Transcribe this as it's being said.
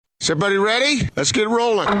Is everybody ready? Let's get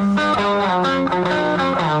rolling.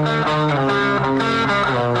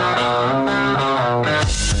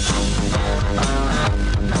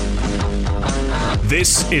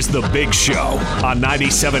 This is The Big Show on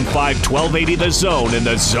 97.5 1280 The Zone and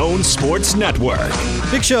The Zone Sports Network.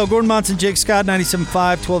 Big Show, Gordon Monson, Jake Scott, 97.5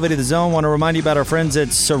 1280 The Zone. Want to remind you about our friends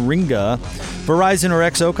at Syringa. Verizon or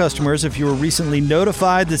XO customers, if you were recently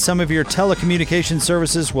notified that some of your telecommunication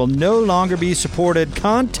services will no longer be supported,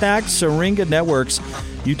 contact Syringa Networks,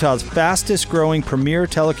 Utah's fastest-growing premier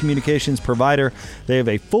telecommunications provider. They have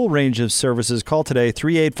a full range of services. Call today,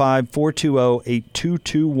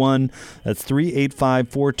 385-420-8221. That's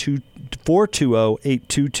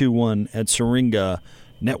 385-420-8221 at Syringa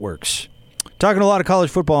Networks. Talking a lot of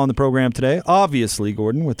college football on the program today. Obviously,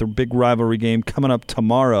 Gordon, with the big rivalry game coming up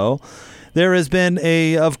tomorrow. There has been,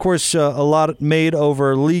 of course, a lot made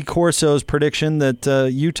over Lee Corso's prediction that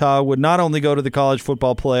Utah would not only go to the college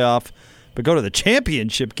football playoff, but go to the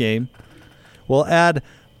championship game. We'll add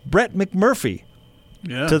Brett McMurphy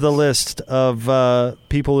to the list of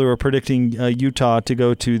people who are predicting Utah to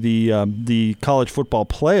go to the college football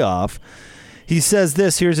playoff. He says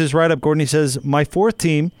this. Here's his write-up, Gordon. He says, my fourth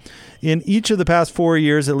team. In each of the past 4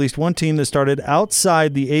 years, at least one team that started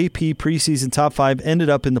outside the AP preseason top 5 ended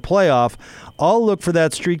up in the playoff. I'll look for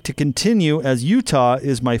that streak to continue as Utah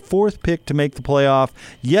is my fourth pick to make the playoff.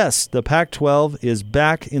 Yes, the Pac-12 is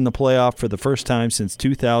back in the playoff for the first time since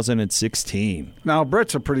 2016. Now,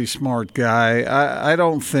 Brett's a pretty smart guy. I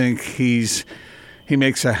don't think he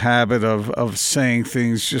makes a habit of saying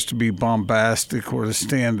things just to be bombastic or to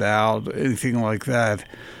stand out, anything like that.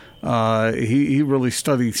 He really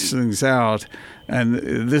studies things out, and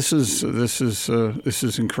this is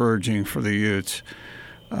encouraging for the Utes.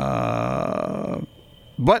 But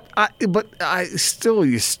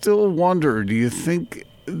you still wonder. Do you think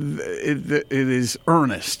it is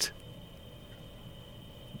earnest?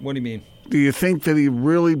 What do you mean? Do you think that he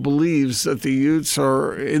really believes that the Utes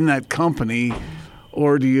are in that company,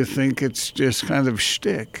 or do you think it's just kind of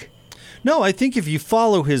shtick? No, I think if you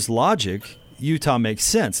follow his logic, Utah makes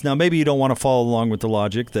sense. Now, maybe you don't want to follow along with the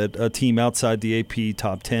logic that a team outside the AP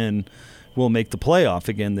top 10 will make the playoff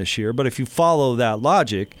again this year. But if you follow that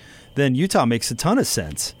logic, then Utah makes a ton of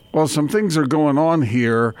sense. Well, some things are going on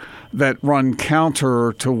here that run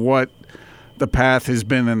counter to what the path has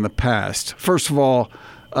been in the past. First of all,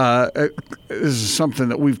 this is something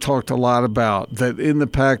that we've talked a lot about, that in the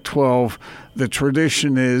Pac-12, the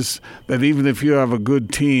tradition is that even if you have a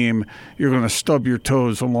good team, you're going to stub your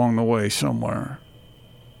toes along the way somewhere.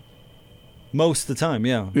 Most of the time,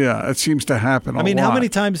 yeah. Yeah, it seems to happen a lot. I mean, how many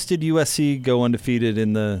times did USC go undefeated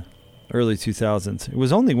in the early 2000s? It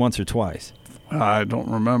was only once or twice. I don't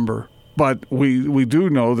remember. But we do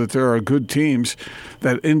know that there are good teams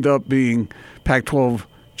that end up being Pac-12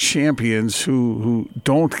 champions who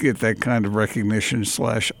don't get that kind of recognition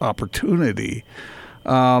 / opportunity.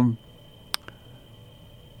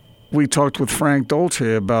 We talked with Frank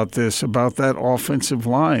Dolce about this, about that offensive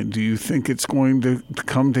line. Do you think it's going to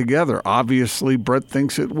come together? Obviously, Brett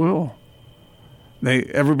thinks it will.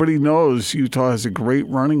 Everybody knows Utah has a great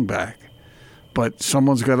running back, but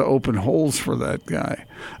someone's got to open holes for that guy,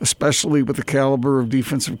 especially with the caliber of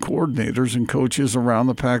defensive coordinators and coaches around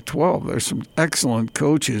the Pac-12. There's some excellent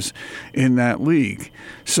coaches in that league.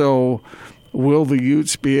 So will the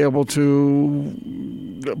Utes be able to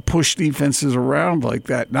push defenses around like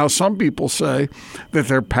that? Now, some people say that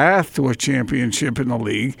their path to a championship in the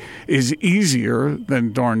league is easier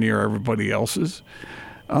than darn near everybody else's.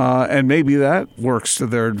 And maybe that works to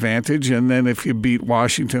their advantage. And then if you beat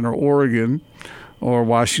Washington or Oregon or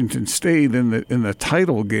Washington State in the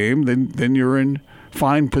title game, then you're in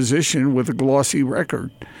fine position with a glossy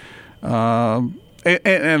record.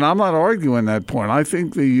 And I'm not arguing that point. I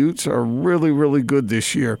think the Utes are really, really good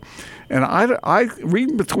this year. And I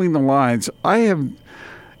reading between the lines,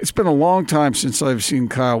 it's been a long time since I've seen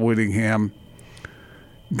Kyle Whittingham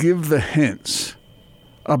give the hints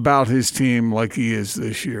about his team like he is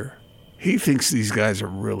this year. He thinks these guys are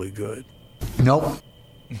really good. Nope.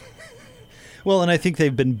 Well, and I think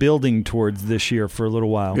they've been building towards this year for a little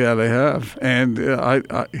while. Yeah, they have. And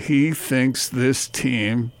he thinks this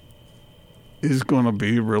team is going to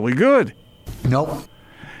be really good. Nope.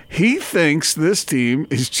 He thinks this team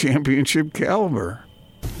is championship caliber.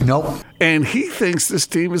 Nope. And he thinks this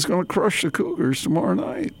team is going to crush the Cougars tomorrow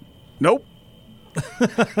night. Nope.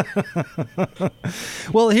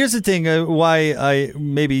 Well, here's the thing. Why I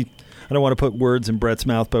don't want to put words in Brett's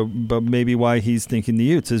mouth, but maybe why he's thinking the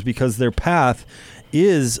Utes is because their path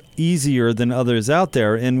is easier than others out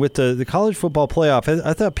there. And with the college football playoff,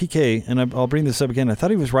 I thought PK, and I'll bring this up again, I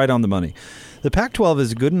thought he was right on the money, The Pac-12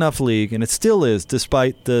 is a good enough league, and it still is,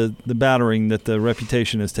 despite the battering that the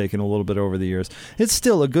reputation has taken a little bit over the years. It's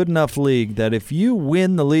still a good enough league that if you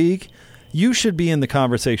win the league, you should be in the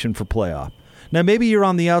conversation for playoff. Now, maybe you're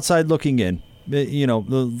on the outside looking in,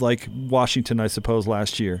 like Washington, I suppose,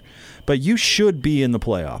 last year. But you should be in the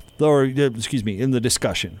playoff, or in the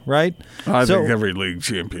discussion, right? I think every league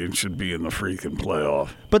champion should be in the freaking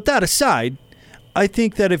playoff. But that aside, I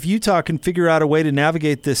think that if Utah can figure out a way to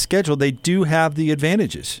navigate this schedule, they do have the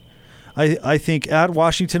advantages. I think at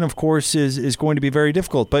Washington, of course, is going to be very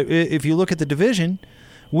difficult. But if you look at the division,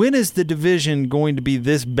 when is the division going to be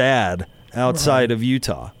this bad outside of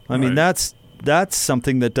Utah? I mean, that's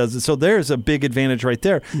something that does it. So there's a big advantage right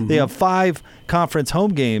there. Mm-hmm. They have 5 conference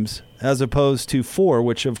home games as opposed to 4,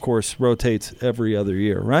 which, of course, rotates every other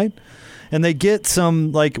year, right? And they get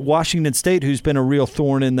some, like Washington State, who's been a real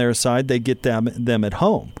thorn in their side, they get them at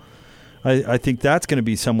home. I think that's going to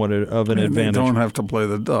be somewhat of an advantage. They don't have to play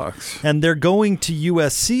the Ducks. And they're going to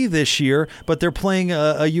USC this year, but they're playing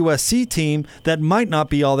a USC team that might not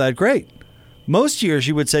be all that great. Most years,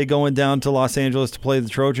 you would say going down to Los Angeles to play the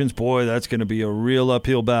Trojans, boy, that's going to be a real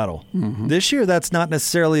uphill battle. Mm-hmm. This year, that's not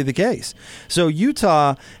necessarily the case. So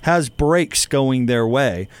Utah has breaks going their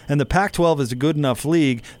way, and the Pac-12 is a good enough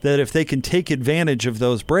league that if they can take advantage of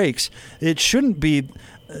those breaks, it shouldn't be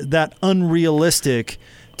that unrealistic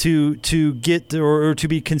to get or to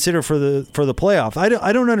be considered for the playoff.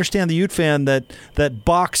 I don't understand the Ute fan that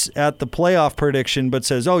balks at the playoff prediction but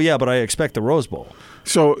says, oh yeah, but I expect the Rose Bowl.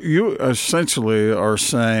 So you essentially are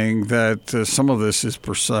saying that some of this is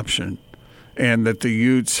perception, and that the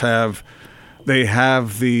Utes have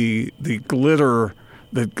the glitter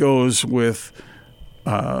that goes with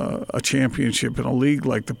a championship in a league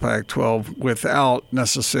like the Pac-12 without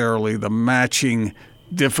necessarily the matching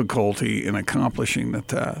difficulty in accomplishing the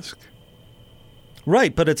task.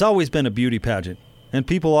 Right, but it's always been a beauty pageant, and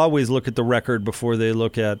people always look at the record before they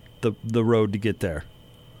look at the road to get there.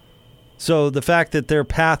 So the fact that their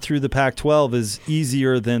path through the Pac-12 is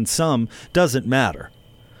easier than some doesn't matter.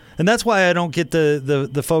 And that's why I don't get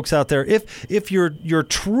the folks out there. If your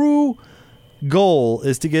true goal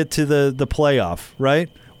is to get to the playoff, right?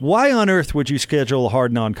 Why on earth would you schedule a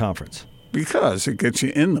hard non-conference? Because it gets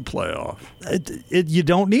you in the playoff. You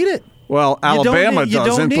don't need it. Well, Alabama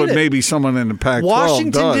doesn't, but maybe someone in the Pac-12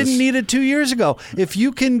 Washington didn't need it 2 years ago. If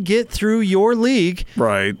you can get through your league.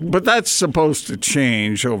 Right. But that's supposed to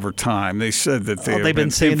change over time. They said that they've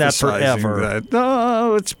been saying that forever.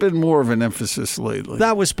 No, it's been more of an emphasis lately.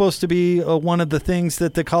 That was supposed to be one of the things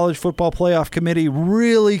that the College Football Playoff Committee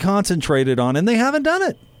really concentrated on, and they haven't done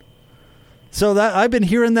it. So I've been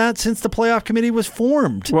hearing that since the playoff committee was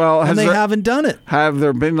formed, and they haven't done it. Have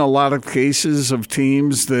there been a lot of cases of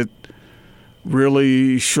teams that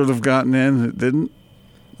really should have gotten in that didn't?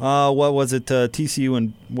 What was it?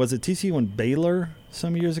 TCU and Baylor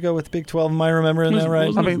some years ago with the Big 12? Am I remembering that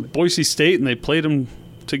right? I mean, Boise State, and they played them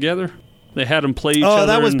together. They had them play each other. Oh,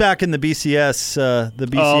 that was back in the BCS,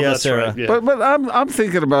 era. Right, yeah. But I'm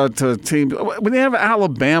thinking about teams. When you have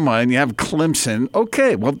Alabama and you have Clemson,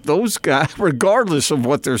 okay, well, those guys, regardless of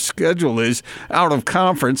what their schedule is out of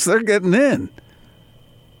conference, they're getting in.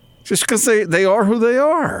 Just because they are who they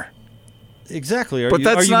are. Exactly.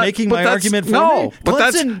 Are you making my argument for me?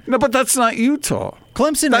 But that's not Utah.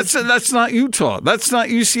 Clemson. That's not Utah. That's not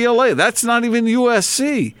UCLA. That's not even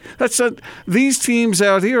USC. These teams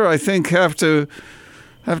out here, I think, have to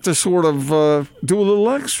sort of do a little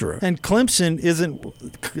extra. And Clemson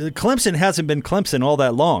hasn't been Clemson all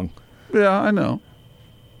that long. Yeah, I know.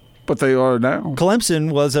 But they are now.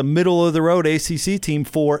 Clemson was a middle-of-the-road ACC team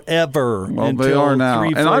forever. Well, they are now.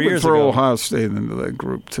 And I would throw Ohio State into that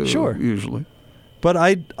group, too, usually. But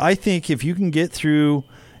I think if you can get through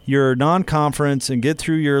your non-conference and get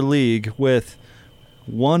through your league with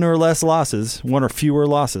one or fewer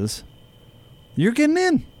losses, you're getting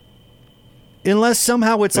in. Unless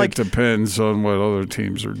somehow it depends on what other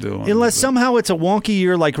teams are doing. Unless somehow it's a wonky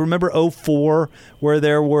year, like remember 2004, where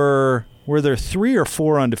there were 3 or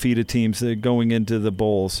 4 undefeated teams going into the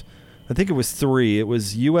bowls. I think it was 3. It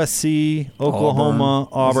was USC, Oklahoma,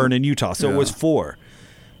 Auburn, and Utah. So it was 4.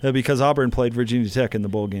 Because Auburn played Virginia Tech in the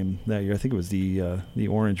bowl game that year. I think it was the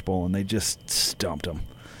Orange Bowl, and they just stumped them.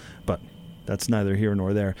 But that's neither here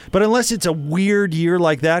nor there. But unless it's a weird year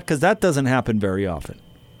like that, because that doesn't happen very often.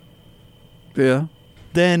 Yeah.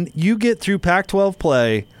 Then you get through Pac-12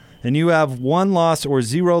 play, and you have 1 loss or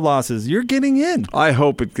 0 losses, you're getting in. I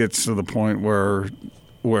hope it gets to the point where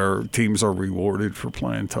where teams are rewarded for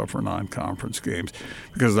playing tougher non-conference games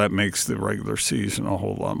because that makes the regular season a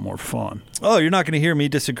whole lot more fun. Oh, you're not going to hear me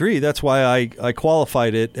disagree. That's why I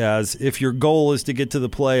qualified it as if your goal is to get to the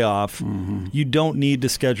playoff, you don't need to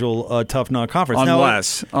schedule a tough non-conference.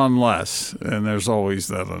 Unless, and there's always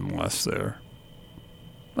that unless there.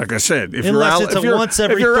 Like I said, if Unless you're it's a once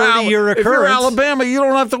every 30-year occurrence. If you're Alabama, you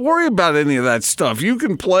don't have to worry about any of that stuff. You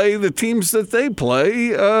can play the teams that they play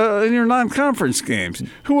in your non-conference games.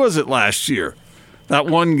 Who was it last year? That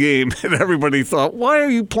one game that everybody thought, why are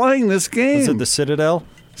you playing this game? Was it the Citadel?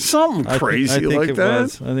 Something crazy like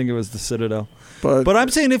that. I think it was the Citadel. But I'm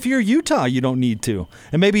saying if you're Utah, you don't need to.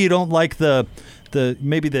 And maybe you don't like the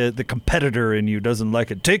competitor in you doesn't like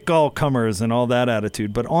it. Take all comers and all that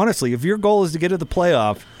attitude. But honestly, if your goal is to get to the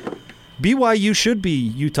playoff, BYU should be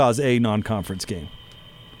Utah's A non-conference game.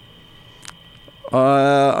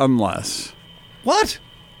 Unless. What?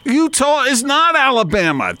 Utah is not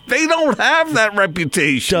Alabama. They don't have that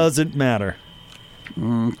reputation. Doesn't matter.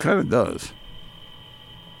 Kind of does.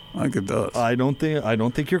 I think it does. I don't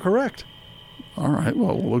think you're correct. All right,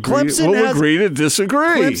 well, we'll agree to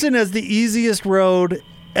disagree. Clemson has the easiest road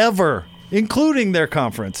ever, including their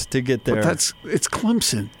conference, to get there. But it's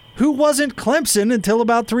Clemson. Who wasn't Clemson until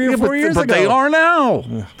about 3 or 4 years ago? But they are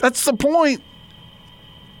now. That's the point.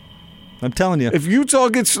 I'm telling you. If Utah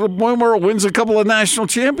gets to the point where it wins a couple of national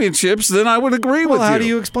championships, then I would agree with you. Well, how do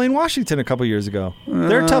you explain Washington a couple years ago?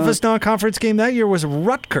 Their toughest non-conference game that year was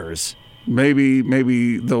Rutgers.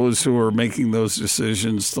 Maybe those who are making those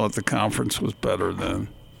decisions thought the conference was better than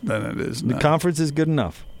it is now. The conference is good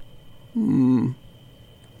enough. Not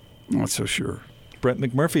so sure. Brett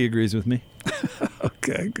McMurphy agrees with me.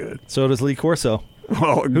 Okay, good. So does Lee Corso.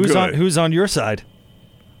 Well, who's on your side?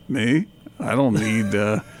 Me? I don't need.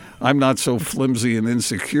 I'm not so flimsy and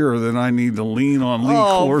insecure that I need to lean on Lee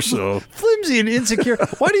Corso. Flimsy and insecure.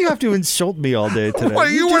 Why do you have to insult me all day today? Well,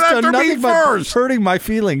 you went after me first. Hurting my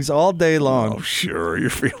feelings all day long. Oh, sure.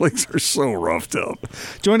 Your feelings are so roughed up.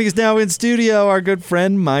 Joining us now in studio, our good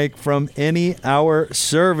friend Mike from Any Hour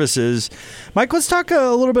Services. Mike, let's talk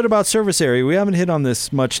a little bit about service area. We haven't hit on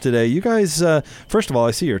this much today. You guys, first of all,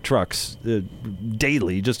 I see your trucks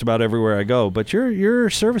daily, just about everywhere I go, but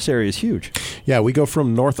your service area is huge. Yeah, we go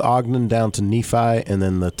from North Ogden down to Nephi, and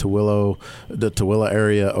then the Tooele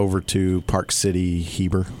area over to Park City,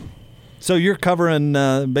 Heber. So you're covering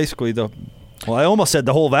basically I almost said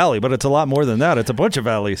the whole valley, but it's a lot more than that. It's a bunch of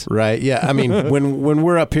valleys. Right, yeah. I mean, when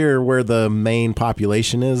we're up here where the main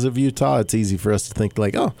population is of Utah, it's easy for us to think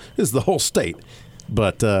like, oh, this is the whole state.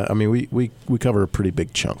 But, I mean, we cover a pretty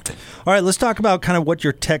big chunk. All right, let's talk about kind of what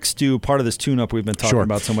your techs do, part of this tune-up we've been talking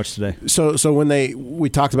about so much today. So when we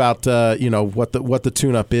talked about, what the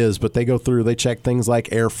tune-up is, but they go through, they check things like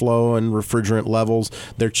airflow and refrigerant levels.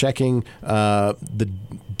 They're checking the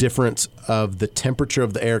difference of the temperature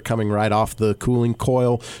of the air coming right off the cooling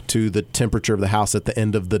coil to the temperature of the house at the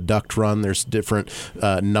end of the duct run. There's different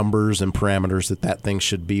numbers and parameters that thing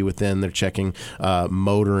should be within. They're checking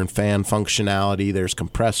motor and fan functionality. There's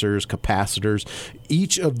compressors, capacitors.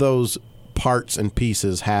 Each of those parts and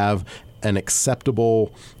pieces have an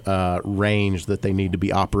acceptable range that they need to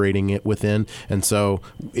be operating it within. And so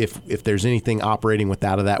if there's anything operating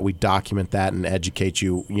without of that, we document that and educate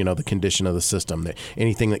you, the condition of the system.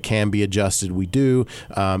 Anything that can be adjusted, we do.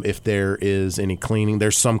 If there is any cleaning,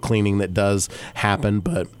 there's some cleaning that does happen,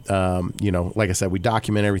 but, like I said, we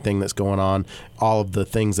document everything that's going on. All of the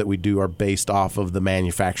things that we do are based off of the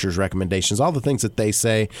manufacturer's recommendations. All the things that they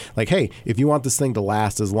say, like, hey, if you want this thing to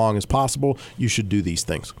last as long as possible, you should do these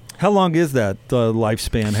things. How long is that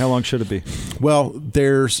lifespan? How long should it be? Well,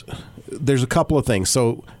 there's a couple of things.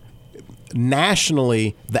 So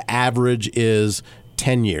nationally, the average is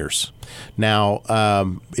 10 years. Now,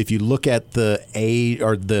 if you look at the age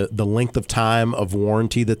or the length of time of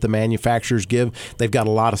warranty that the manufacturers give, they've got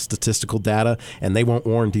a lot of statistical data, and they won't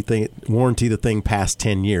warranty the thing past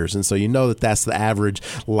 10 years. And so that's the average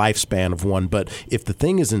lifespan of one. But if the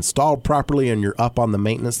thing is installed properly and you're up on the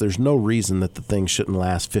maintenance, there's no reason that the thing shouldn't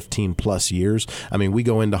last 15 plus years. I mean, we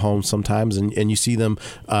go into homes sometimes and you see them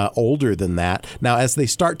older than that. Now, as they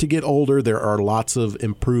start to get older, there are lots of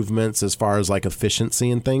improvements as far as like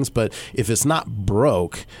efficiency and things, but if it's not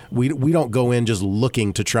broke, we don't go in just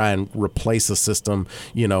looking to try and replace a system.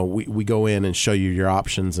 We go in and show you your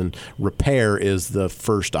options, and repair is the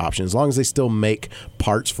first option. As long as they still make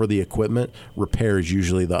parts for the equipment, repair is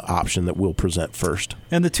usually the option that we'll present first.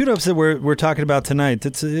 And the tune-ups that we're talking about tonight,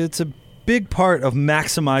 it's a big part of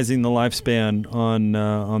maximizing the lifespan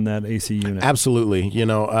on that AC unit. Absolutely.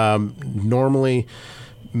 Normally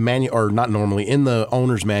in the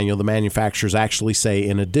owner's manual, the manufacturers actually say,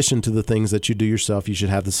 in addition to the things that you do yourself, you should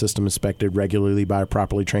have the system inspected regularly by a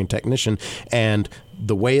properly trained technician. And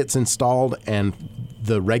the way it's installed and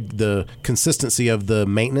the consistency of the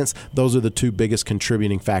maintenance, those are the two biggest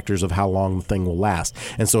contributing factors of how long the thing will last.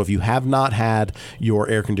 And so if you have not had your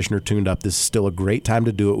air conditioner tuned up, this is still a great time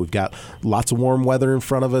to do it. We've got lots of warm weather in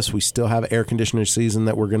front of us. We still have air conditioner season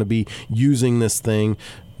that we're going to be using this thing.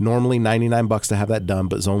 Normally $99 to have that done,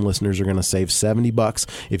 but Zone listeners are going to save $70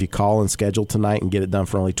 if you call and schedule tonight and get it done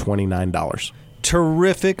for only $29.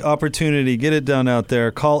 Terrific opportunity. Get it done out there.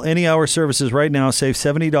 Call Any Hour Services right now. Save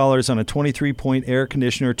 $70 on a 23-point air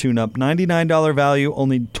conditioner tune-up. $99 value,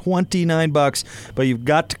 only $29. But you've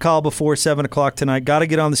got to call before 7 o'clock tonight. Got to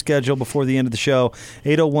get on the schedule before the end of the show.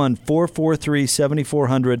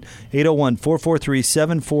 801-443-7400.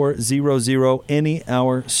 801-443-7400. Any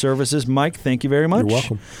Hour Services. Mike, thank you very much. You're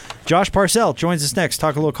welcome. Josh Parcell joins us next.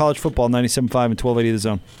 Talk a little college football, 97.5 and 1280 The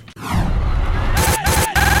Zone.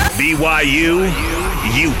 BYU,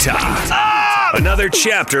 Utah. Another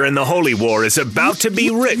chapter in the Holy War is about to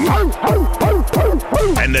be written.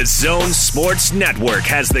 And the Zone Sports Network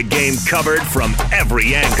has the game covered from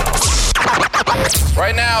every angle.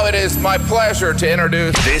 Right now, it is my pleasure to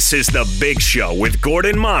introduce... This is The Big Show with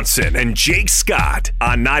Gordon Monson and Jake Scott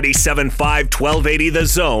on 97.5, 1280 The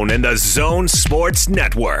Zone and the Zone Sports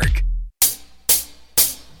Network.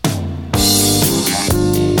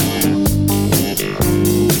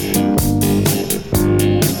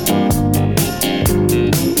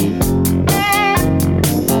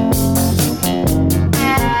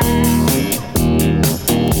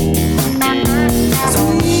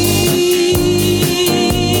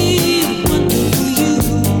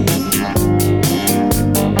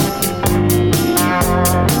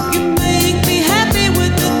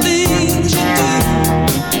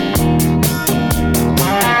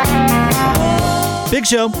 Big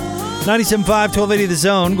Show, 97.5, 1280 The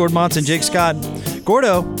Zone. Gordon Monson, Jake Scott.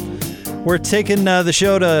 Gordo, we're taking the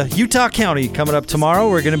show to Utah County coming up tomorrow.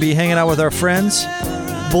 We're going to be hanging out with our friends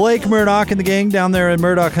Blake Murdoch and the gang down there at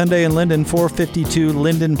Murdoch Hyundai in Linden, 452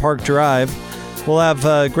 Linden Park Drive. We'll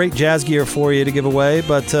have great jazz gear for you to give away,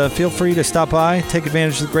 but feel free to stop by, take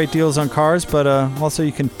advantage of the great deals on cars, but also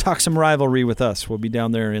you can talk some rivalry with us. We'll be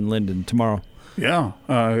down there in Linden tomorrow. Yeah,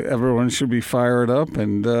 everyone should be fired up,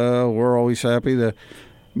 and we're always happy to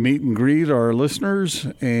meet and greet our listeners,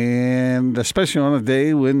 and especially on a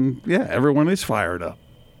day when, everyone is fired up.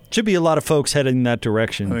 Should be a lot of folks heading in that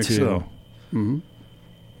direction, I think too. so. Mm-hmm.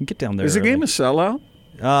 Get down there. Is the game a sellout?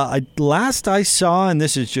 Last I saw, and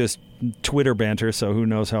this is just Twitter banter, so who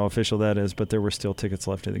knows how official that is, but there were still tickets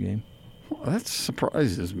left to the game. Well, that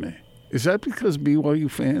surprises me. Is that because BYU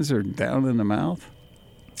fans are down in the mouth?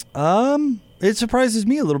 It surprises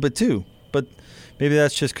me a little bit too, but maybe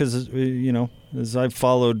that's just because, as I've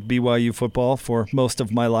followed BYU football for most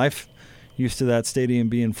of my life, used to that stadium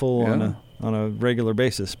being full on a regular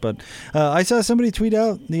basis. But I saw somebody tweet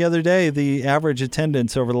out the other day the average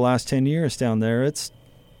attendance over the last 10 years down there. It's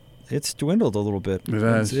dwindled a little bit. It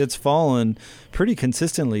has. It's fallen pretty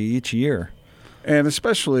consistently each year. And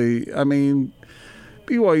especially,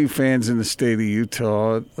 BYU fans in the state of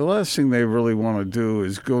Utah, the last thing they really want to do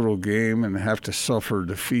is go to a game and have to suffer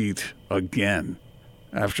defeat again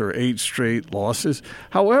after 8 straight losses.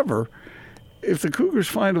 However, if the Cougars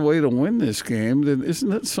find a way to win this game, then isn't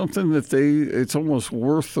that something that it's almost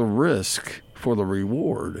worth the risk for the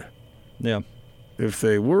reward? Yeah. If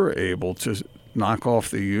they were able to knock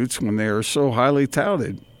off the Utes when they are so highly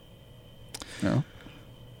touted. Yeah.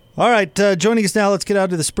 All right, joining us now, let's get out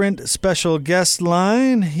to the Sprint special guest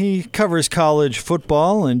line. He covers college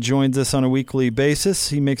football and joins us on a weekly basis.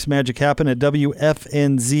 He makes magic happen at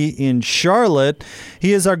WFNZ in Charlotte.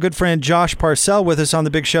 He is our good friend Josh Parcell with us on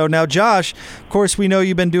the Big Show. Now, Josh, of course, we know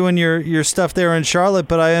you've been doing your stuff there in Charlotte,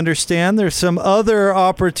 but I understand there's some other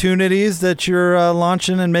opportunities that you're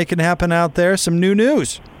launching and making happen out there, some new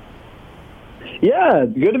news. Yeah,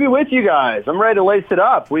 good to be with you guys. I'm ready to lace it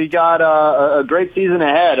up. We got a great season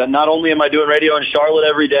ahead. Not only am I doing radio in Charlotte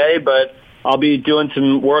every day, but I'll be doing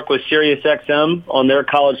some work with SiriusXM on their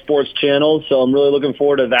college sports channel, so I'm really looking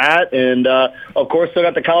forward to that. And, of course, still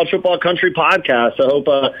got the College Football Country podcast. I hope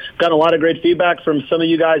I've gotten a lot of great feedback from some of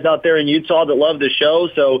you guys out there in Utah that love the show,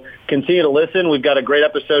 so continue to listen. We've got a great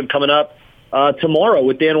episode coming up tomorrow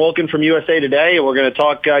with Dan Wilkin from USA Today, and we're going to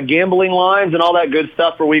talk gambling lines and all that good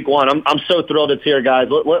stuff for week one. I'm so thrilled it's here, guys.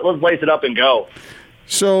 Let's lace it up and go.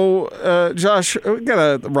 So, Josh, we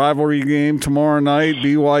got a rivalry game tomorrow night,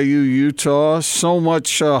 BYU-Utah. So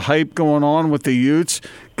much hype going on with the Utes.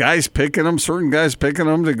 Certain guys picking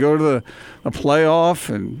them to go to the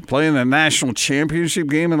playoff and play in the national championship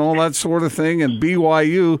game and all that sort of thing. And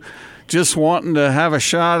BYU just wanting to have a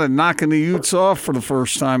shot at knocking the Utes off for the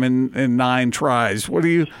first time in 9 tries. What do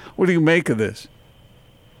you make of this?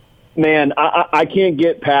 Man, I can't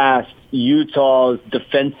get past Utah's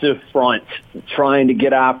defensive front trying to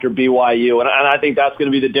get after BYU, and I think that's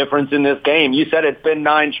going to be the difference in this game. You said it's been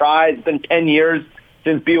 9 tries. It's been 10 years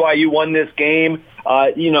since BYU won this game.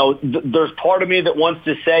 There's part of me that wants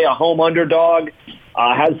to say a home underdog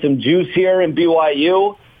has some juice here in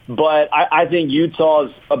BYU, but I think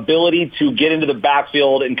Utah's ability to get into the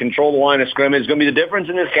backfield and control the line of scrimmage is going to be the difference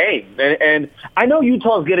in this game. And I know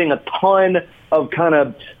Utah's getting a ton of kind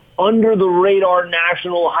of under-the-radar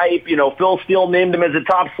national hype. Phil Steele named them as a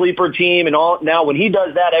top sleeper team, and all. Now when he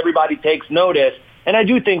does that, everybody takes notice. And I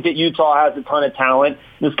do think that Utah has a ton of talent.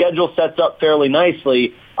 The schedule sets up fairly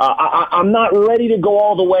nicely. I'm not ready to go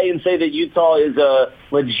all the way and say that Utah is a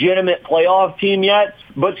legitimate playoff team yet,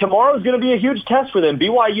 but tomorrow is going to be a huge test for them.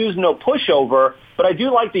 BYU's no pushover, but I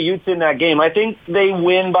do like the Utes in that game. I think they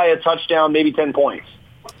win by a touchdown, maybe 10 points.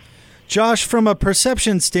 Josh, from a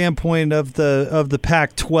perception standpoint of the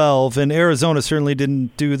Pac-12, and Arizona certainly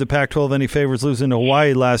didn't do the Pac-12 any favors losing to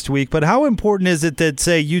Hawaii last week, but how important is it that,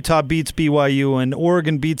 say, Utah beats BYU and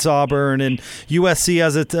Oregon beats Auburn and USC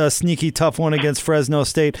has a sneaky tough one against Fresno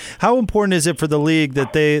State? How important is it for the league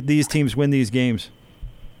that these teams win these games?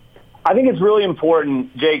 I think it's really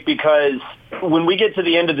important, Jake, because when we get to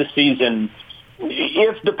the end of the season,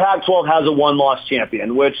 if the Pac-12 has a one-loss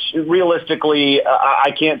champion, which realistically I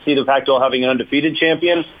can't see the Pac-12 having an undefeated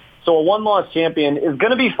champion, so a one-loss champion is going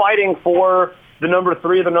to be fighting for the number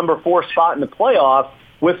 3 or the number 4 spot in the playoff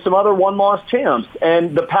with some other one-loss champs.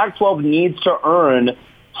 And the Pac-12 needs to earn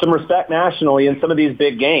some respect nationally in some of these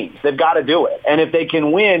big games. They've got to do it. And if they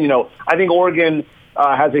can win, I think Oregon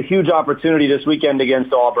has a huge opportunity this weekend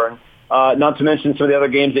against Auburn, not to mention some of the other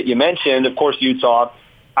games that you mentioned, of course, Utah.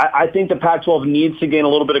 I think the Pac-12 needs to gain a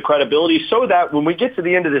little bit of credibility so that when we get to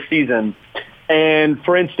the end of the season, and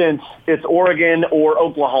for instance, it's Oregon or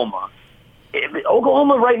Oklahoma.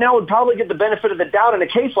 Oklahoma right now would probably get the benefit of the doubt in a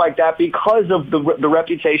case like that because of the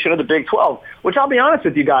reputation of the Big 12, which I'll be honest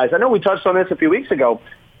with you guys. I know we touched on this a few weeks ago.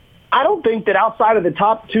 I don't think that outside of the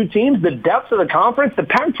top 2 teams, the depth of the conference, the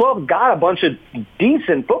Pac-12 got a bunch of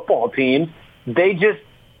decent football teams. They just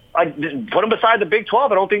put them beside the Big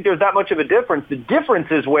 12. I don't think there's that much of a difference. The difference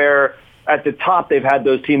is where at the top they've had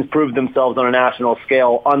those teams prove themselves on a national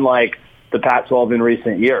scale, unlike the Pac-12 in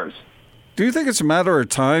recent years. Do you think it's a matter of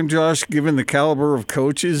time, Josh, given the caliber of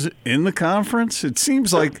coaches in the conference? It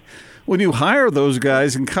seems like when you hire those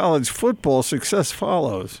guys in college football, success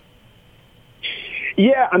follows.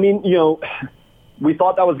 Yeah, I mean, we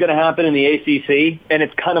thought that was going to happen in the ACC, and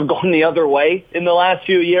it's kind of gone the other way in the last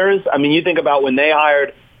few years. I mean, you think about when they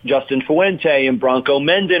hired Justin Fuente and Bronco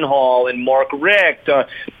Mendenhall and Mark Richt.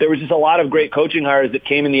 There was just a lot of great coaching hires that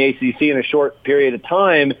came in the ACC in a short period of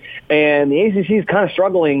time, and the ACC is kind of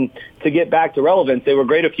struggling to get back to relevance. They were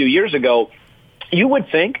great a few years ago. You would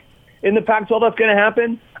think in the Pac-12 that's going to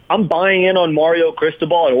happen. I'm buying in on Mario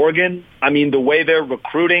Cristobal at Oregon. I mean, the way they're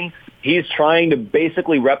recruiting, he's trying to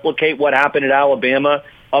basically replicate what happened at Alabama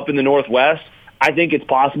up in the Northwest. I think it's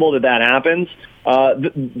possible that happens.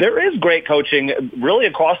 There is great coaching really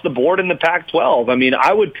across the board in the Pac-12. I mean,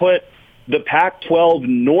 I would put the Pac-12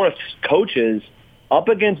 North's coaches up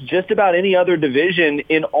against just about any other division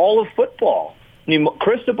in all of football. I mean,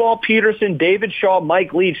 Cristobal, Peterson, David Shaw,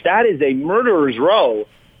 Mike Leach, that is a murderer's row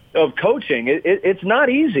of coaching. It's not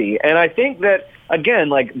easy. And I think that, again,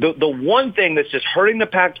 like the one thing that's just hurting the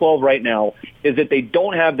Pac-12 right now is that they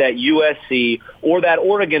don't have that USC or that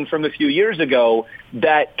Oregon from a few years ago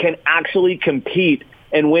that can actually compete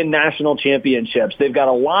and win national championships. They've got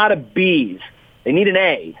a lot of Bs. They need an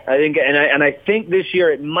A, I think, and I think this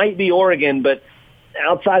year it might be Oregon, but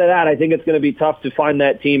outside of that, I think it's going to be tough to find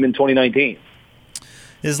that team in 2019.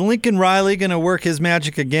 Is Lincoln Riley going to work his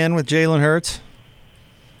magic again with Jalen Hurts?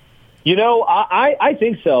 I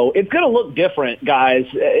think so. It's going to look different, guys.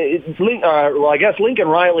 I guess Lincoln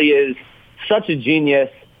Riley is such a genius,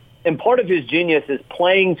 and part of his genius is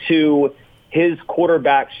playing to his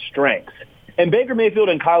quarterback's strengths. And Baker Mayfield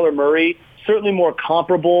and Kyler Murray, certainly more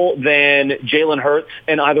comparable than Jalen Hurts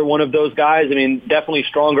and either one of those guys. I mean, definitely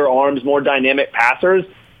stronger arms, more dynamic passers.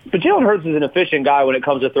 But Jalen Hurts is an efficient guy when it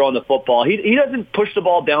comes to throwing the football. He doesn't push the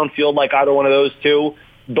ball downfield like either one of those two,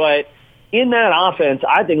 but in that offense,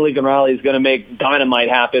 I think Lincoln Riley is going to make dynamite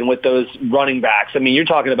happen with those running backs. I mean, you're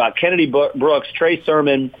talking about Kennedy Brooks, Trey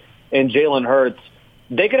Sermon, and Jalen Hurts.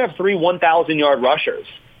 They could have 3 1,000-yard rushers.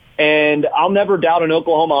 And I'll never doubt an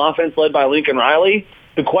Oklahoma offense led by Lincoln Riley.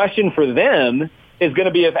 The question for them is going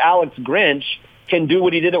to be if Alex Grinch can do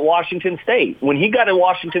what he did at Washington State. When he got at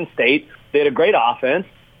Washington State, they had a great offense,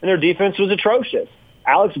 and their defense was atrocious.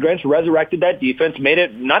 Alex Grinch resurrected that defense, made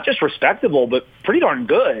it not just respectable, but pretty darn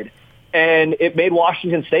good. And it made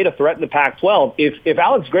Washington State a threat in the Pac-12. If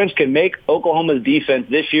Alex Grinch can make Oklahoma's defense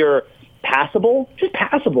this year passable, just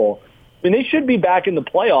passable, I mean, they should be back in the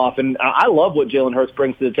playoff. And I love what Jalen Hurts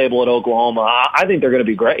brings to the table at Oklahoma. I think they're going to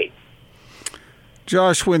be great.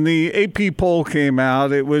 Josh, when the AP poll came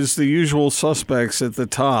out, it was the usual suspects at the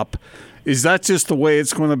top. Is that just the way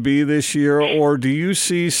it's going to be this year, or do you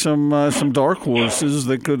see some dark horses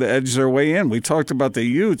that could edge their way in? We talked about the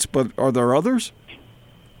Utes, but are there others?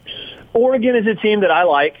 Oregon is a team that I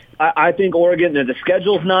like. I think Oregon, the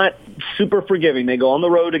schedule's not super forgiving. They go on the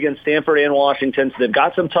road against Stanford and Washington, so they've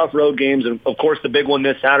got some tough road games, and, of course, the big one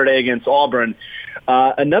this Saturday against Auburn.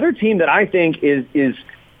 Another team that I think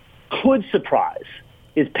could surprise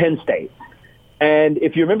is Penn State. And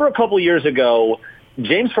if you remember a couple years ago,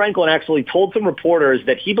 James Franklin actually told some reporters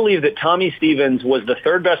that he believed that Tommy Stevens was the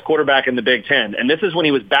third best quarterback in the Big Ten, and this is when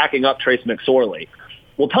he was backing up Trace McSorley.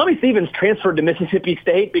 Well, Tommy Stevens transferred to Mississippi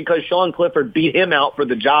State because Sean Clifford beat him out for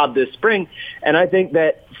the job this spring, and I think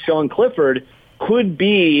that Sean Clifford could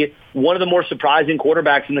be one of the more surprising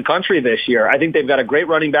quarterbacks in the country this year. I think they've got a great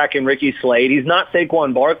running back in Ricky Slade. He's not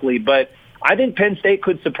Saquon Barkley, but I think Penn State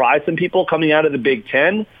could surprise some people coming out of the Big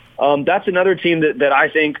Ten. That's another team that I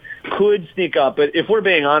think could sneak up. But if we're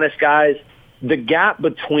being honest, guys, the gap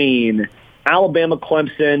between Alabama,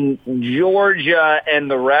 Clemson, Georgia, and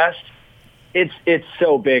the rest, it's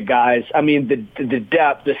so big, guys. I mean, the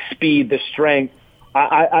depth, the speed, the strength,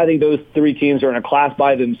 I think those three teams are in a class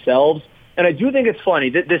by themselves. And I do think it's funny.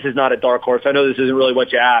 This is not a dark horse. I know this isn't really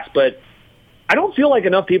what you asked, but I don't feel like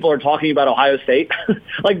enough people are talking about Ohio State.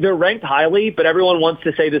 Like, they're ranked highly, but everyone wants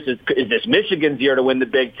to say is this Michigan's year to win the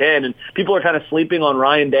Big Ten, and people are kind of sleeping on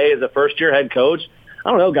Ryan Day as a first-year head coach. I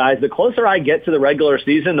don't know, guys. The closer I get to the regular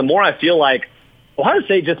season, the more I feel like Ohio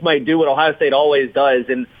State just might do what Ohio State always does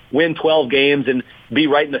and win 12 games and be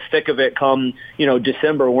right in the thick of it come,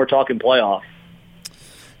 December when we're talking playoffs.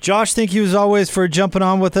 Josh, thank you as always for jumping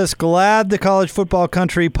on with us. Glad the College Football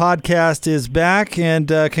Country podcast is back, and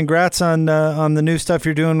congrats on the new stuff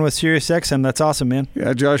you're doing with SiriusXM. That's awesome, man.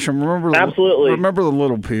 Yeah, Josh, remember the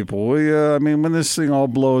little people. When this thing all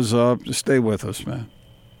blows up, just stay with us, man.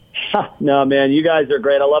 No, man, you guys are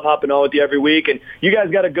great. I love hopping on with you every week, and you guys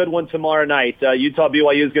got a good one tomorrow night. Utah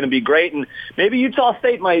BYU is going to be great, and maybe Utah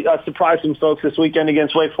State might surprise some folks this weekend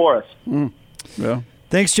against Wake Forest. Yeah.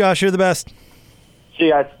 Thanks, Josh. You're the best. See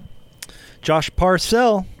you guys. Josh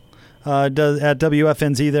Parcell does at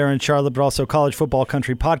WFNZ there in Charlotte, but also College Football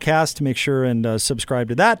Country podcast. Make sure and subscribe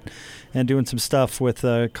to that, and doing some stuff with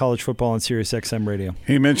college football on SiriusXM Radio.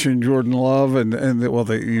 He mentioned Jordan Love and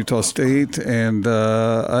the Utah State, and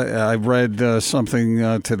I read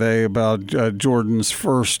something today about Jordan's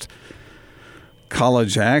first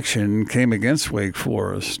college action came against Wake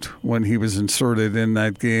Forest when he was inserted in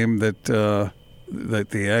that game that the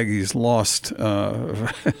Aggies lost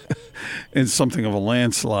in something of a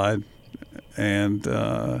landslide, and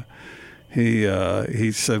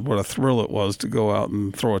he said what a thrill it was to go out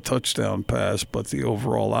and throw a touchdown pass, but the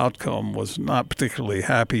overall outcome was not particularly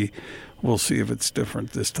happy. We'll see if it's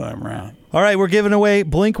different this time around. All right, we're giving away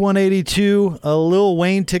Blink 182 Lil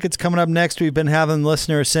Wayne tickets coming up next. We've been having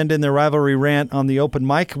listeners send in their rivalry rant on the open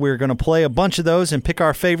mic. We're going to play a bunch of those and pick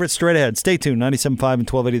our favorites straight ahead. Stay tuned, 97.5 and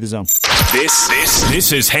 1280 The Zone.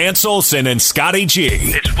 This is Hans Olsen and Scotty G.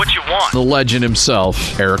 It's what you want. The legend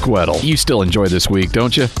himself, Eric Weddle. You still enjoy this week,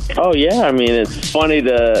 don't you? Oh, yeah. I mean, it's funny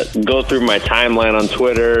to go through my timeline on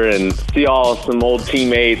Twitter and see some old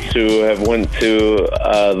teammates who have went to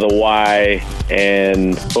the Y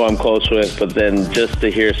and who I'm close with. But then just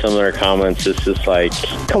to hear some of their comments, it's just like,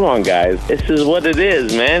 come on, guys. This is what it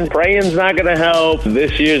is, man. Praying's not going to help.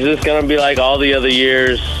 This year's just going to be like all the other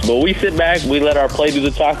years. But we sit back. We let our play do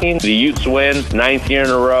the talking. The Utes win 9th year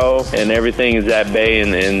in a row, and everything is at bay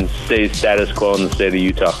and stays status quo in the state of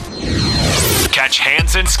Utah. Catch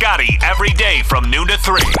Hans and Scotty every day from noon to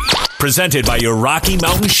 3. Presented by your Rocky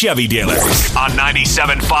Mountain Chevy dealers on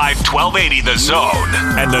 97.5 1280 The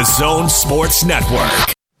Zone and The Zone Sports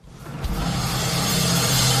Network.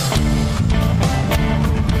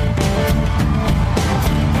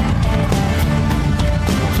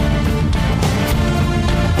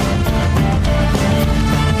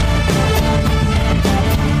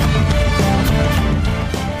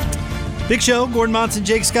 Big show. Gordon Monson,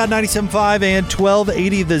 Jake Scott, 97.5 and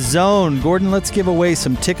 1280 The Zone. Gordon, let's give away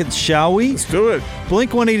some tickets, shall we? Let's do it.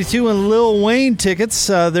 Blink 182 and Lil Wayne tickets.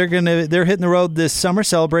 They're hitting the road this summer,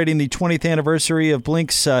 celebrating the 20th anniversary of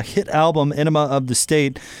Blink's hit album Enema of the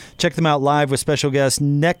State. Check them out live with special guest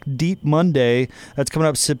Neck Deep Monday. That's coming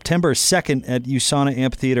up September 2nd at USANA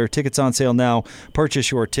Amphitheater. Tickets on sale now.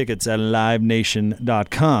 Purchase your tickets at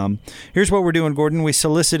livenation.com. Here's what we're doing, Gordon. We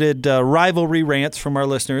solicited rivalry rants from our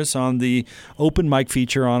listeners on the open mic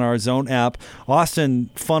feature on our Zone app.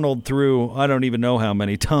 Austin funneled through, I don't even know how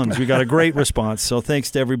many tons. We got a great response, so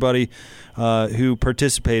thanks to everybody who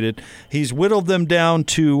participated. He's whittled them down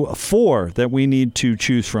to 4 that we need to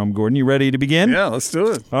choose from. Gordon, you ready to begin? Yeah, let's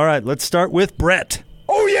do it. All right, let's start with Brett.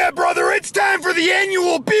 Oh, yeah, brother, it's time for the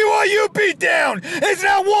annual BYU beatdown. It's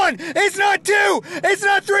not 1, it's not 2, it's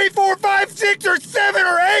not 3, 4, 5, 6, or 7,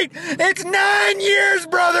 or 8. It's 9 years,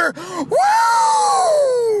 brother.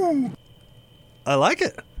 Woo! I like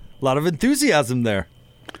it. A lot of enthusiasm there.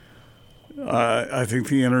 I think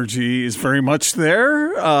the energy is very much there.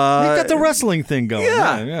 You got the wrestling thing going.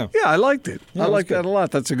 Yeah, I liked it. Yeah, I like good. that a lot.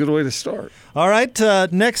 That's a good way to start. All right,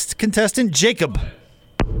 next contestant, Jacob.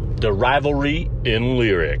 The rivalry in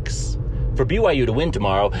lyrics. For BYU to win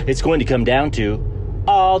tomorrow, it's going to come down to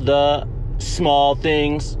all the small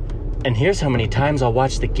things. And here's how many times I'll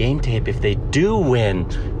watch the game tape if they do win.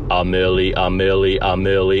 A milli, a milli, a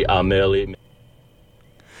milli, a milli.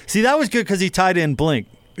 See, that was good because he tied in Blink.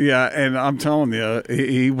 Yeah, and I'm telling you,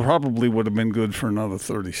 he probably would have been good for another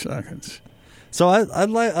 30 seconds. So I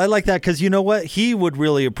like that because you know what? He would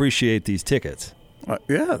really appreciate these tickets.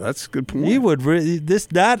 Yeah, that's a good point. He would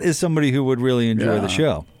that is somebody who would really enjoy the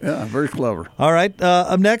show. Yeah, very clever. All right,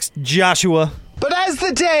 up next, Joshua. But as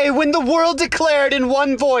the day when the world declared in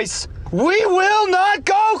one voice, we will not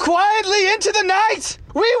go quietly into the night.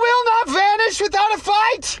 We will not vanish without a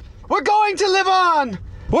fight. We're going to live on.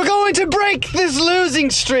 We're going to break this losing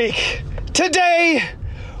streak. Today,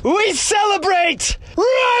 we celebrate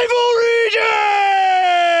Rivalry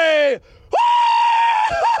Day! Woo!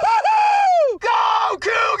 Go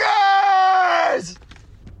Cougars!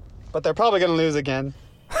 But they're probably going to lose again.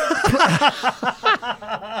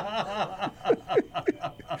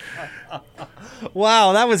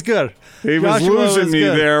 Wow, that was good. He was losing me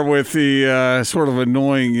there with the sort of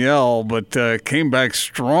annoying yell, but came back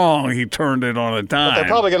strong. He turned it on a dime. But they're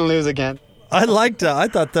probably going to lose again. I liked I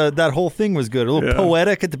thought that whole thing was good. A little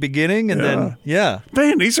poetic at the beginning, and then,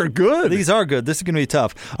 Man, these are good. These are good. This is going to be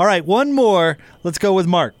tough. All right, one more. Let's go with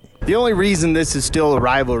Mark. The only reason this is still a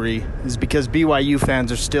rivalry is because BYU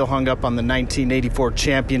fans are still hung up on the 1984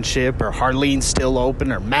 championship, or Harlene's still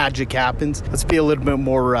open, or magic happens. Let's be a little bit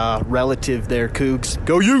more relative there, Cougs.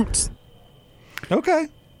 Go Utes! Okay.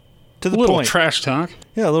 To the point. A little point. trash talk.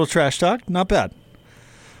 Yeah, a little trash talk. Not bad.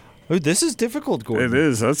 Ooh, this is difficult, Gordon. It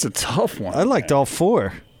is. That's a tough one. I liked all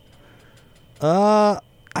 4. I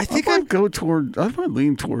think I might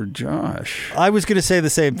lean toward Josh. I was going to say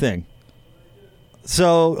the same thing.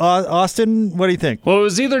 So, Austin, what do you think? Well, it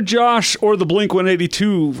was either Josh or the Blink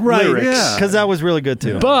 182 lyrics. Yeah, because that was really good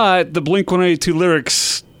too. But the Blink 182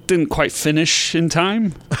 lyrics didn't quite finish in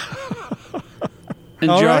time.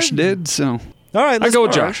 And All Josh right. did, so. All right, let's go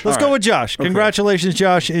with Josh. Let's go with Josh. Okay. Congratulations,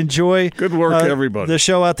 Josh. Enjoy. Good work, everybody. The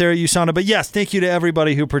show out there at USANA. But yes, thank you to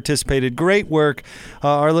everybody who participated. Great work.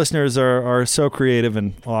 Our listeners are so creative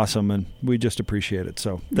and awesome, and we just appreciate it.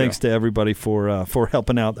 So thanks to everybody for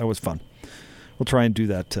helping out. That was fun. We'll try and do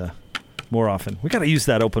that more often. We got to use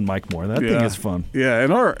that open mic more. That thing is fun. Yeah,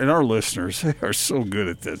 and our listeners, they are so good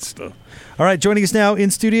at that stuff. All right, joining us now in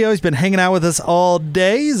studio, he's been hanging out with us all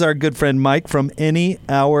day. He's our good friend Mike from Any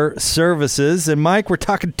Hour Services. And Mike, we're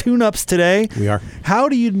talking tune-ups today. We are. How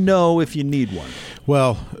do you know if you need one?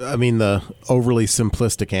 Well, I mean, the overly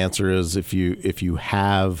simplistic answer is if you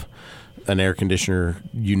have an air conditioner,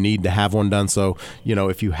 you need to have one done. So,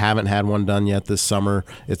 if you haven't had one done yet this summer,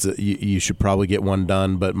 you should probably get one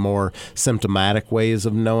done. But more symptomatic ways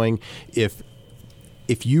of knowing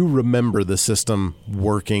if you remember the system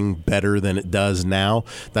working better than it does now,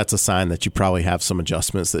 that's a sign that you probably have some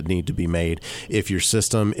adjustments that need to be made. If your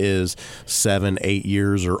system is 7-8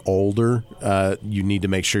 years or older, you need to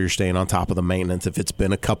make sure you're staying on top of the maintenance. If it's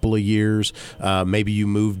been a couple of years, maybe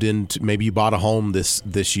you bought a home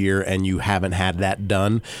this year and you haven't had that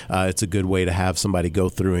done, it's a good way to have somebody go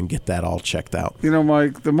through and get that all checked out.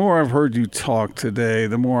 Mike, the more I've heard you talk today,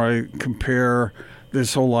 the more I compare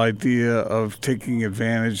this whole idea of taking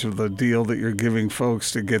advantage of the deal that you're giving folks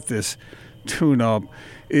to get this tune-up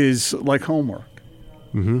is like homework.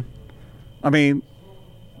 Mm-hmm. I mean,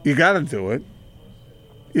 you got to do it.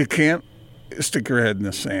 You can't stick your head in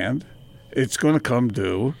the sand. It's going to come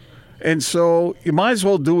due. And so you might as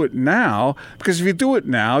well do it now, because if you do it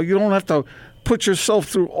now, you don't have to put yourself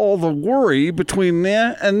through all the worry between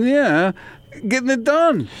there and there getting it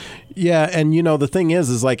done. Yeah, and the thing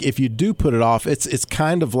is like if you do put it off, it's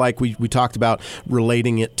kind of like we talked about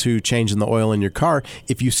relating it to changing the oil in your car.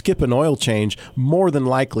 If you skip an oil change, more than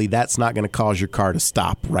likely that's not going to cause your car to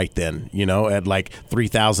stop right then. At like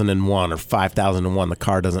 3,001 or 5,001, the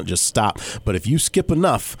car doesn't just stop. But if you skip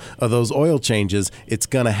enough of those oil changes, it's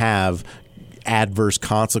going to have adverse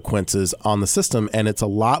consequences on the system, and it's a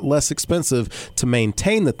lot less expensive to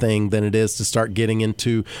maintain the thing than it is to start getting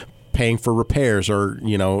into paying for repairs or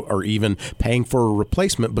even paying for a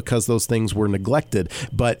replacement because those things were neglected.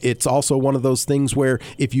 But it's also one of those things where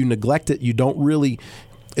if you neglect it, you don't really.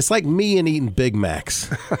 It's like me and eating Big Macs.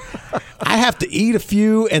 I have to eat a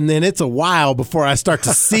few, and then it's a while before I start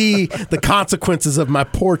to see the consequences of my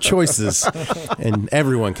poor choices. And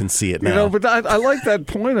everyone can see it now. But I like that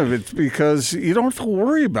point of it because you don't have to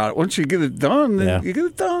worry about it. Once you get it done, then you get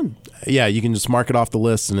it done. Yeah, you can just mark it off the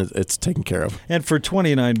list, and it's taken care of. And for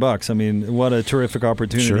 $29, I mean, what a terrific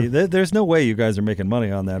opportunity. Sure. There's no way you guys are making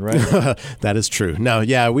money on that, right? That is true. No,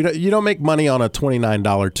 yeah, you don't make money on a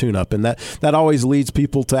 $29 tune-up, and that always leads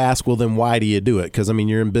people to ask, well, then why do you do it? Because, I mean,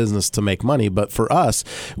 you're in business to make money. But for us,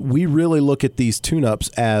 we really look at these tune-ups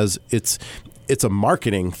as it's a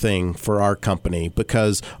marketing thing for our company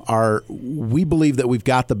because we believe that we've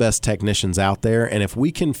got the best technicians out there, and if we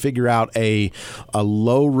can figure out a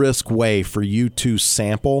low risk way for you to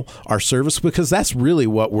sample our service, because that's really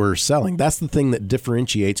what we're selling. That's the thing that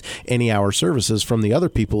differentiates any hour services from the other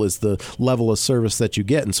people is the level of service that you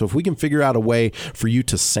get. And so if we can figure out a way for you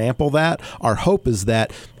to sample that, our hope is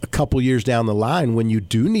that a couple years down the line when you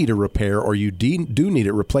do need a repair or you do need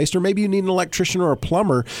it replaced, or maybe you need an electrician or a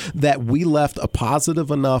plumber, that we left a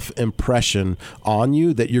positive enough impression on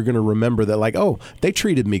you that you're going to remember that, like, oh, they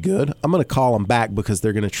treated me good. I'm going to call them back because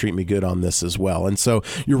they're going to treat me good on this as well. And so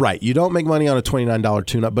you're right. You don't make money on a $29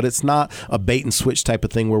 tune-up, but it's not a bait and switch type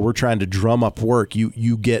of thing where we're trying to drum up work. You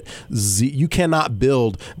cannot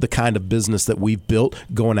build the kind of business that we've built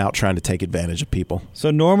going out trying to take advantage of people.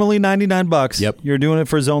 So normally $99. Yep. You're doing it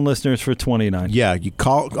for Zone listeners for $29. Yeah, you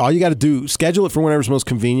call. All you got to do, schedule it for whenever's most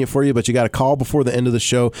convenient for you, but you got to call before the end of the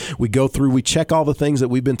show. We go through, we check all the things that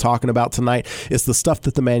we've been talking about tonight. It's the stuff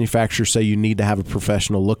that the manufacturers say you need to have a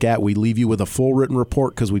professional look at. We leave you with a full written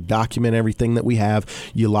report because we document everything that we have.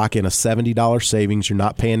 You lock in a $70 savings. You're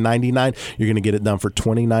not paying $99. You're going to get it done for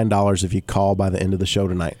 $29 if you call by the end of the show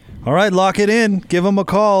tonight. All right, lock it in. Give them a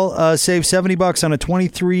call. Save $70 on a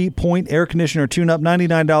 23-point air conditioner tune-up.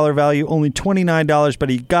 $99 value, only $29,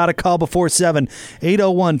 but you got to call before 7.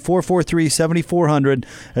 801-443-7400.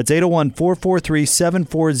 That's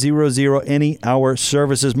 801-443-7400. Any hour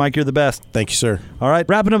services. Mike, you're the best. Thank you, sir. All right,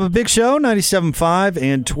 wrapping up a big show, 97.5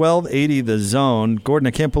 and 1280 The Zone. Gordon,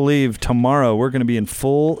 I can't believe tomorrow we're going to be in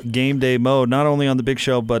full game day mode, not only on the big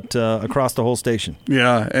show, but across the whole station.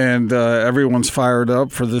 Yeah, and everyone's fired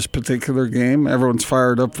up for this particular game. Everyone's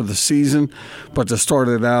fired up for the season, but to start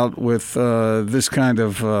it out with this kind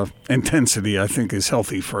of intensity, I think is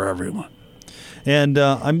healthy for everyone. And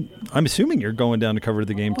I'm assuming you're going down to cover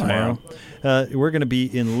the game tomorrow. We're going to be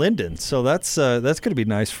in Linden, so that's going to be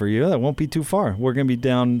nice for you. That won't be too far. We're going to be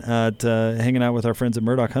down at hanging out with our friends at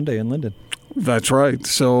Murdoch Hyundai in Linden. That's right.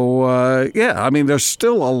 So, I mean, there's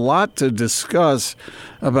still a lot to discuss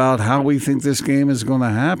about how we think this game is going to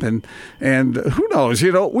happen. And who knows,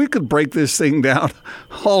 we could break this thing down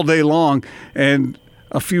all day long and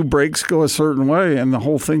a few breaks go a certain way and the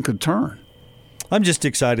whole thing could turn. I'm just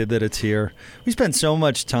excited that it's here. We spent so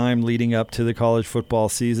much time leading up to the college football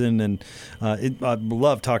season, and I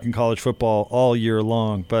love talking college football all year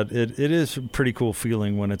long, but it is a pretty cool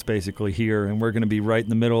feeling when it's basically here, and we're going to be right in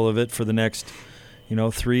the middle of it for the next,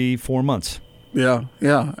 3-4 months. Yeah.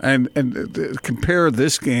 And compare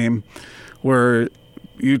this game where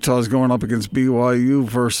Utah's going up against BYU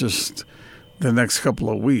versus the next couple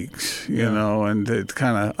of weeks, and it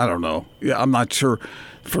kind of, I don't know. Yeah, I'm not sure.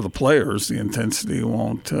 For the players, the intensity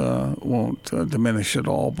won't diminish at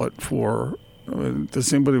all. But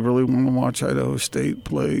does anybody really want to watch Idaho State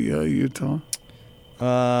play Utah?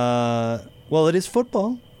 Well, it is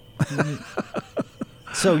football,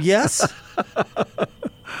 so yes.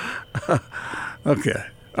 Okay.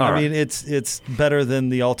 I mean, it's better than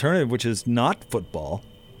the alternative, which is not football.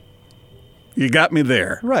 You got me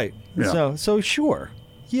there, right? Yeah. So sure,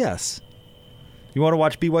 yes. You want to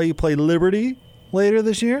watch BYU play Liberty later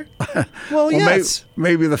this year? Well, yes.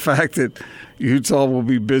 Maybe the fact that Utah will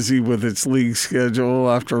be busy with its league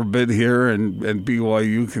schedule after a bit here, and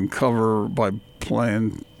BYU can cover by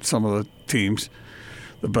playing some of the teams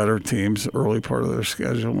the better teams early part of their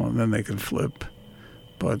schedule, and then they can flip.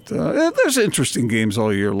 But there's interesting games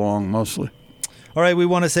all year long, mostly. All right, we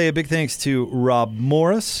want to say a big thanks to Rob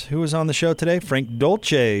Morris, who was on the show today, Frank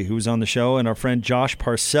Dolce, who was on the show, and our friend Josh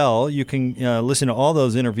Parcell. You can listen to all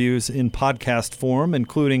those interviews in podcast form,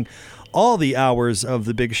 including all the hours of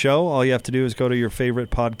The Big Show. All you have to do is go to your favorite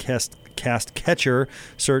podcast catcher,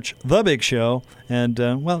 search The Big Show, and,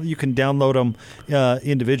 you can download them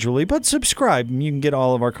individually, but subscribe, and you can get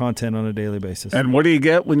all of our content on a daily basis. And what do you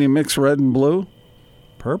get when you mix red and blue?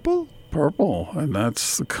 Purple? Purple, and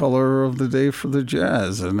that's the color of the day for the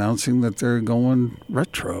Jazz, announcing that they're going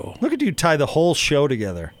retro. Look at you tie the whole show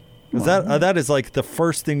together. That is like the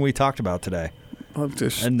first thing we talked about today.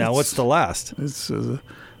 And now it's the last. It's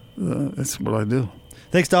what I do.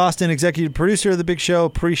 Thanks to Austin, executive producer of The Big Show.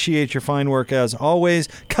 Appreciate your fine work as always.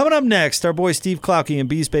 Coming up next, our boy Steve Klauke and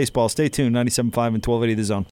Bees Baseball. Stay tuned, 97.5 and 1280 The Zone.